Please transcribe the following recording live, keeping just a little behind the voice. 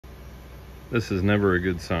This is never a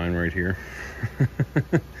good sign right here.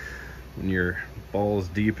 When you're balls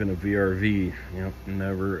deep in a VRV, yep,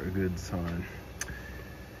 never a good sign.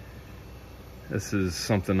 This is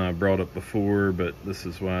something I brought up before, but this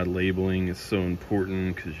is why labeling is so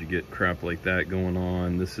important, because you get crap like that going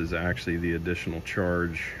on. This is actually the additional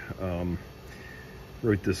charge.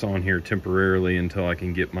 Wrote this on here temporarily until I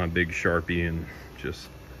can get my big Sharpie and just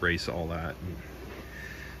erase all that and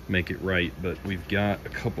make it right. But we've got a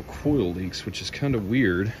couple coil leaks, which is kind of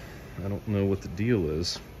weird. I don't know what the deal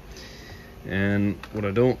is. And what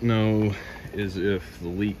I don't know is if the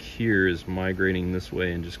leak here is migrating this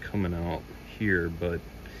way and just coming out here, but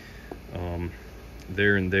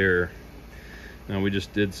there and there. Now we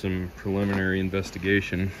just did some preliminary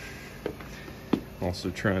investigation, also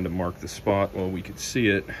trying to mark the spot while we could see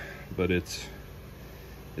it, but it's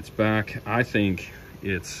back. I think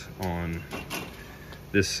it's on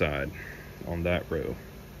this side, on that row.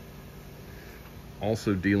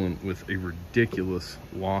 Also dealing with a ridiculous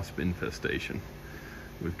wasp infestation.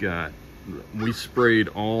 We sprayed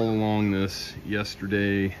all along this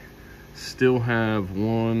yesterday. Still have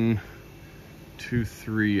 1, 2,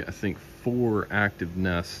 3, I think 4 active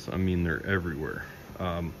nests. I mean, they're everywhere.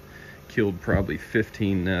 Killed probably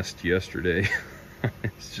 15 nests yesterday.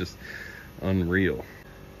 It's just unreal.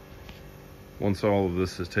 Once all of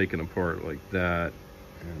this is taken apart like that,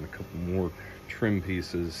 and a couple more trim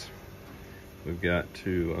pieces, we've got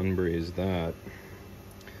to unbraze that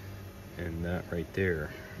and that right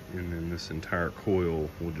there, and then this entire coil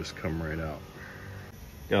will just come right out.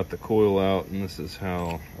 Got the coil out, and this is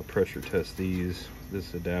how I pressure test these.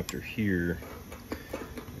 This adapter here,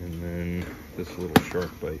 and then this little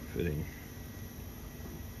shark bite fitting.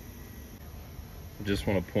 I just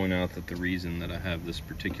want to point out that the reason that I have this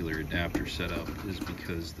particular adapter set up is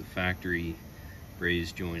because the factory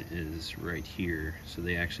braze joint is right here, so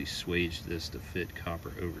they actually swaged this to fit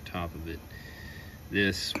copper over top of it.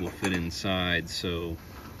 This will fit inside, so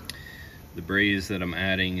the braze that I'm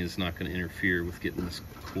adding is not going to interfere with getting this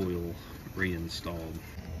coil reinstalled.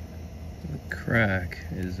 The crack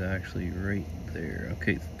is actually right there.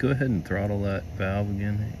 Okay, go ahead and throttle that valve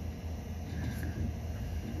again.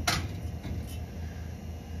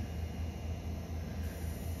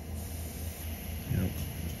 Yep,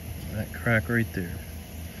 that crack right there.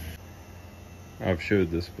 I've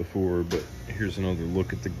showed this before, but here's another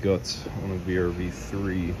look at the guts on a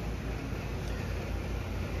VRV3.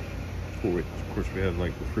 Of course, we have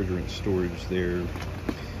like refrigerant storage there.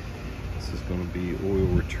 This is going to be oil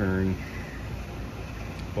return.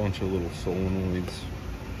 A bunch of little solenoids.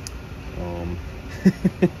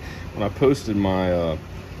 When I posted my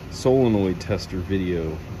solenoid tester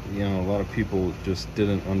video, you know, a lot of people just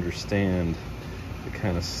didn't understand the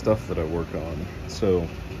kind of stuff that I work on. So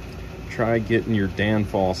try getting your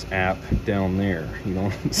Danfoss app down there, you know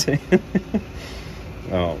what I'm saying?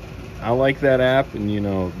 I like that app, and you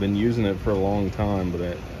know, I've been using it for a long time, but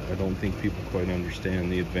I don't think people quite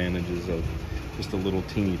understand the advantages of just a little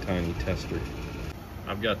teeny tiny tester.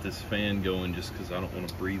 I've got this fan going just because I don't want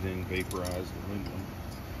to breathe in vaporized aluminum.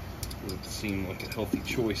 It would seem like a healthy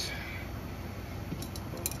choice.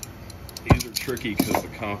 These are tricky because the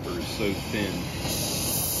copper is so thin.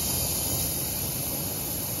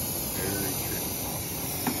 Very tricky.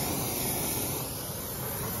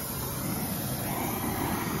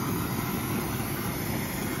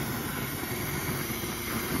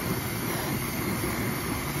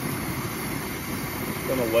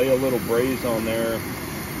 Gonna lay a little braze on there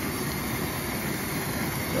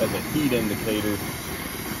as a heat indicator.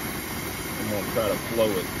 I'm gonna try to flow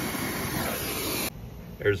it.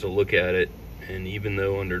 There's a look at it, and even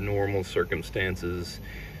though under normal circumstances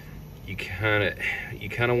you kind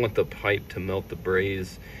of want the pipe to melt the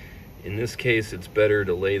braze, in this case it's better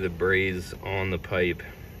to lay the braze on the pipe.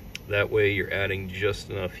 That way you're adding just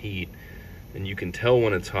enough heat, and you can tell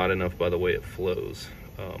when it's hot enough by the way it flows.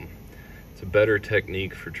 It's a better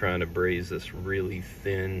technique for trying to braze this really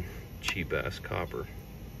thin, cheap-ass copper.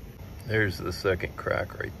 There's the second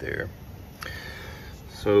crack right there.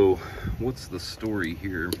 So, what's the story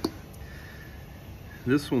here?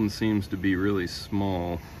 This one seems to be really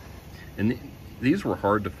small, and these were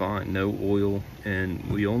hard to find, no oil, and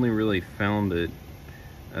we only really found it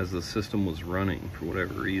as the system was running for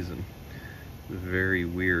whatever reason. Very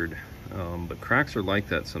weird. But cracks are like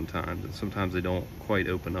that sometimes, and sometimes they don't quite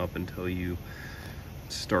open up until you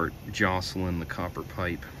start jostling the copper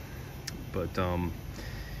pipe. But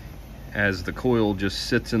as the coil just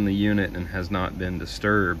sits in the unit and has not been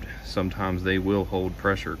disturbed, sometimes they will hold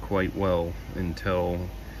pressure quite well until,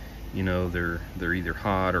 you know, they're either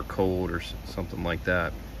hot or cold or something like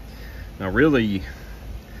that. Now really,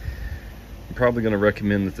 I'm probably going to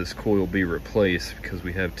recommend that this coil be replaced because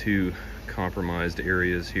we have two compromised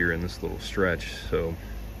areas here in this little stretch. So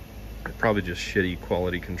probably just shitty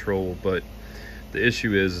quality control, but the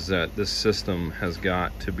issue is that this system has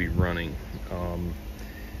got to be running.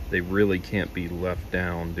 They really can't be left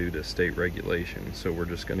down due to state regulation. So we're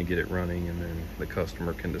just going to get it running, and then the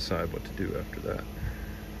customer can decide what to do after that.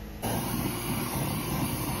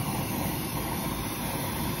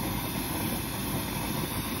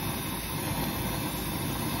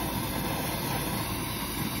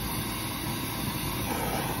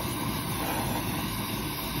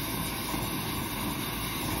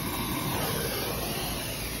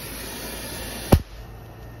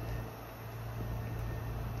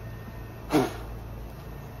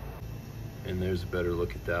 And there's a better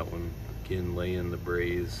look at that one. Again, laying the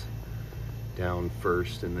braze down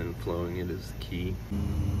first and then flowing it is the key.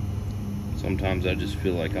 Sometimes I just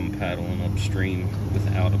feel like I'm paddling upstream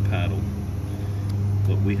without a paddle.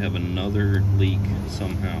 But we have another leak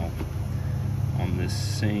somehow on this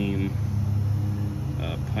same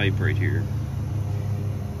pipe right here.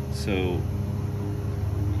 So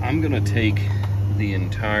I'm gonna take the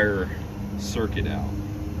entire circuit out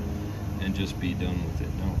and just be done with it.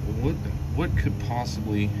 Now, what could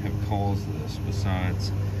possibly have caused this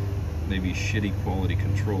besides maybe shitty quality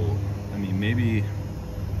control? I mean, maybe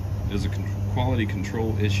there's a quality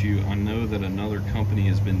control issue. I know that another company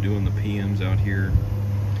has been doing the PMs out here,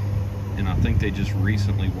 and I think they just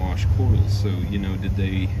recently washed coils. So, you know, did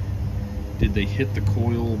they hit the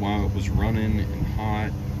coil while it was running and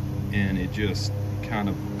hot, and it just kind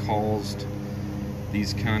of caused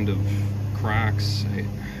these kind of cracks?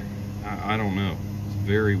 I don't know. It's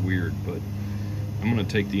very weird, but I'm gonna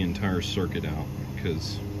take the entire circuit out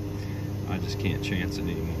because I just can't chance it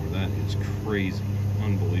anymore. That is crazy,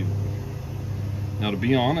 unbelievable. Now, to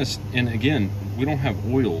be honest, and again, we don't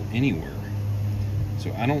have oil anywhere,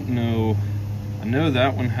 so I don't know. I know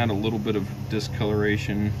that one had a little bit of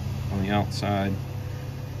discoloration on the outside.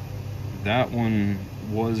 That one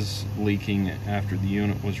was leaking after the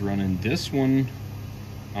unit was running. This one,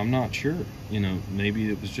 I'm not sure. You know, maybe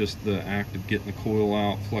it was just the act of getting the coil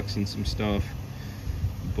out, flexing some stuff,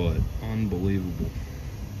 but unbelievable.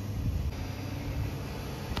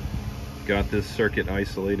 Got this circuit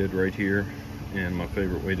isolated right here, and my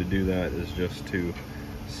favorite way to do that is just to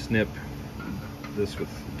snip this with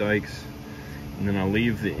dikes, and then I'll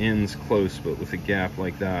leave the ends close but with a gap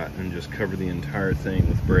like that, and just cover the entire thing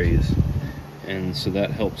with braze. And so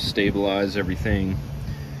that helps stabilize everything,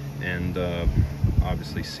 and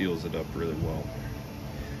obviously seals it up really well.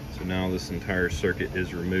 So now this entire circuit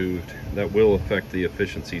is removed. That will affect the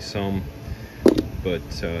efficiency some, but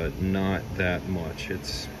not that much.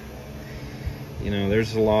 It's, you know,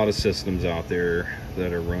 there's a lot of systems out there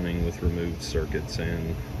that are running with removed circuits,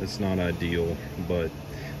 and it's not ideal. But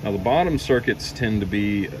now the bottom circuits tend to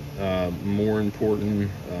be more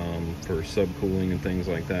important for subcooling and things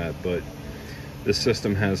like that, but this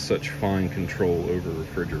system has such fine control over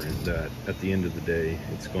refrigerant that at the end of the day,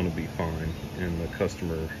 it's going to be fine, and the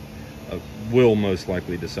customer will most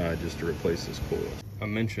likely decide just to replace this coil. I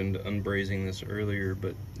mentioned unbrazing this earlier,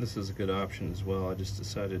 but this is a good option as well. I just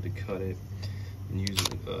decided to cut it and use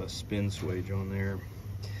a spin swage on there.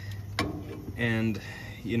 And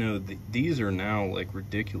you know, these are now like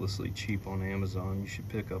ridiculously cheap on Amazon. You should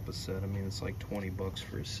pick up a set. I mean, it's like 20 bucks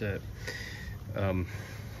for a set.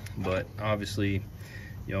 But obviously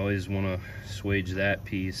you always want to swage that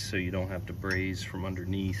piece so you don't have to braze from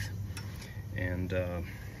underneath. And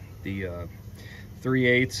the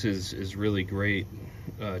 3/8 is really great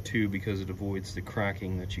too, because it avoids the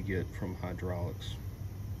cracking that you get from hydraulics.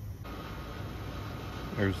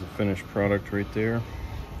 There's the finished product right there,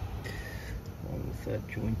 along with that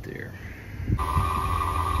joint there.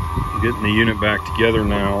 I'm getting the unit back together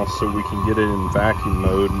now so we can get it in vacuum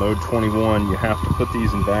mode. Mode 21, you have to put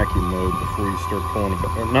these in vacuum mode before you start pulling it,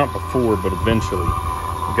 or not before, but eventually.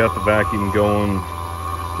 We got the vacuum going.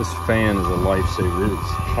 This fan is a lifesaver.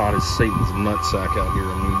 It's hot as Satan's nutsack out here.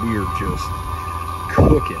 I mean, we are just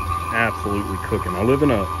cooking, absolutely cooking. I live in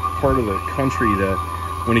a part of the country that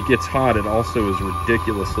when it gets hot, it also is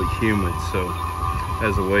ridiculously humid, so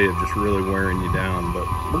as a way of just really wearing you down. But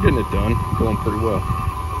we're getting it done, going pretty well.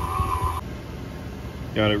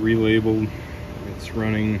 Got it relabeled, it's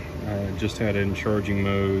running. Just had it in charging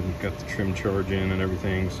mode, got the trim charge in and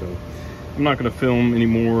everything, so I'm not going to film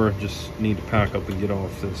anymore. Just need to pack up and get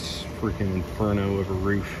off this freaking inferno of a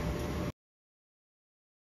roof.